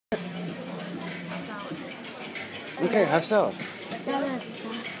Okay, have salad.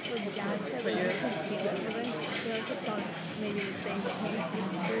 But you're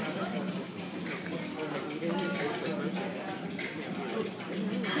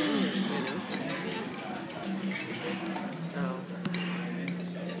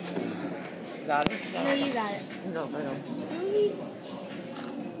got it? No, you got it. No, I don't.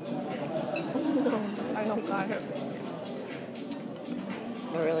 No, I don't got it.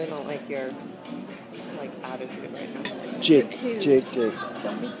 I really don't like your attitude right now. Jake.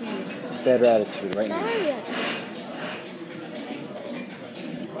 Don't be cute. Better attitude right now. Sorry.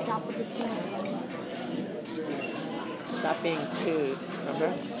 Stop with the two. Stop being tooed,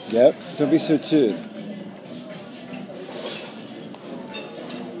 remember? Yep. Don't be so tood.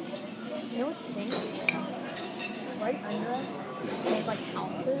 You know what stinks? Right under us, there's like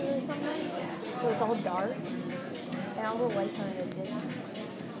houses or something. So it's all dark. And all the lights are in the distance.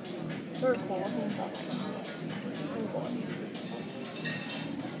 Sort of cool looking, but I'm bored.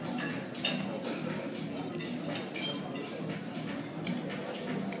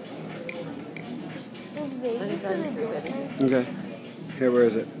 There's babies in the distance. Okay. Here, where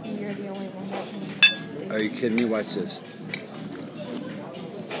is it? You're the only one that can. Are you kidding me? Watch this.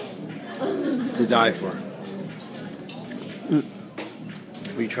 To die for.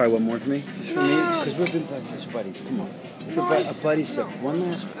 Will you try one more for me? Just for me? Because we've been such buddies. Come on. A buddy sip. One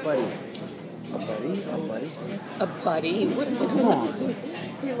last buddy. A buddy? A buddy? A buddy? Come on.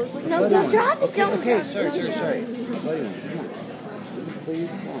 No, don't drop it. Okay. Sorry. A buddy one. Come on.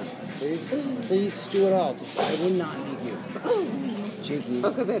 Please, come on. Please do it all. I will not leave you. Jakey.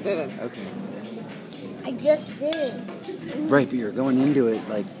 Okay, baby. Okay. I just did. Right, but you're going into it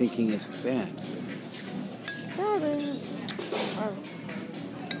like thinking it's bad.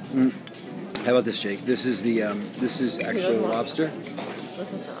 How about this, Jake? This is actually lobster. This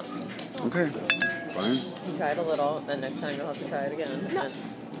is not. Okay, fine. You tried a little, and next time you'll have to try it again. No. And,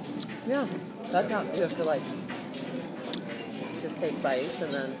 yeah, that's not. You have to just take bites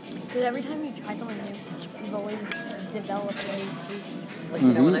and then. Because every time you try something new, you've always developed a new taste. Like,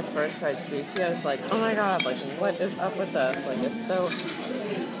 you know, when I first tried sushi, I was like, oh my god, like, what is up with this? Like, it's so.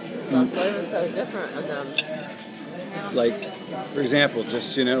 The flavor's so different. And then. Like, for example,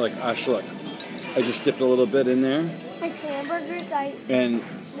 just, like ashlook. I just dipped a little bit in there. Like hamburgers, I and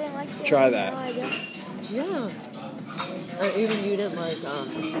didn't like try that. Yeah. Or even you didn't like,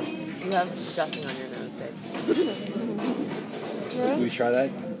 you have dressing on your nose, babe. Can we try that?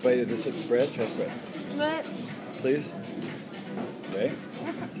 Bite of this spread? Try spread. But, Please? Okay.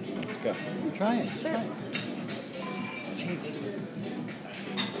 Go. Try it. Try it. Jake.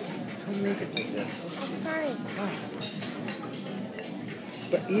 Don't make it like this. I'm sorry.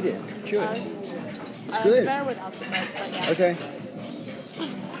 But eat it. Chew it. It's It's good. better without the milk, but yeah. Okay.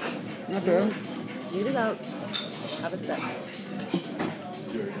 Not bad. Eat it out. Have a sip.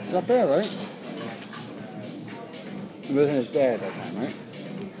 It's not bad, right? It wasn't as bad that time, right?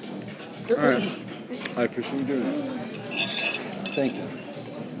 Alright. I appreciate you doing that. Thank you.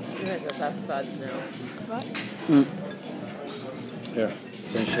 You guys are best buds now. What? Here,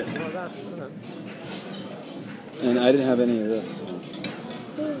 finish it. What about? And I didn't have any of this.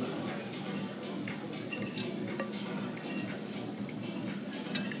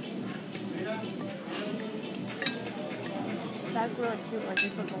 That's really cute. Like, they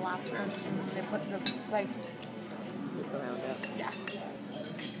put the lobster and they put the, like, Soup around it. yeah.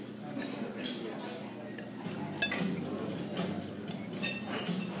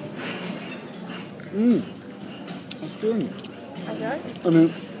 That's good. Okay? I mean,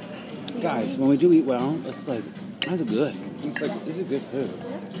 guys, when we do eat well, it's like, that's good. It's like, this is good food.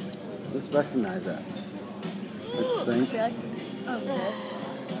 Let's recognize that. Let's I think. feel like this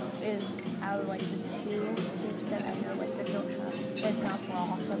is out of, like, the two soups that I know, like, that don't have, it's not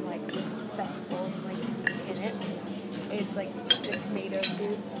broth and, like, vegetables, like, in it. It's, like, the tomato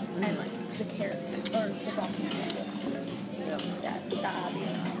soup and, like, the carrot soup, or the broccoli soup. That Abby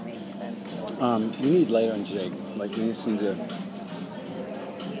and I make. We need light on Jake. Like, we just need to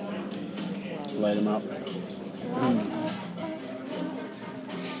light him up. Oh,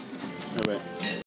 wait.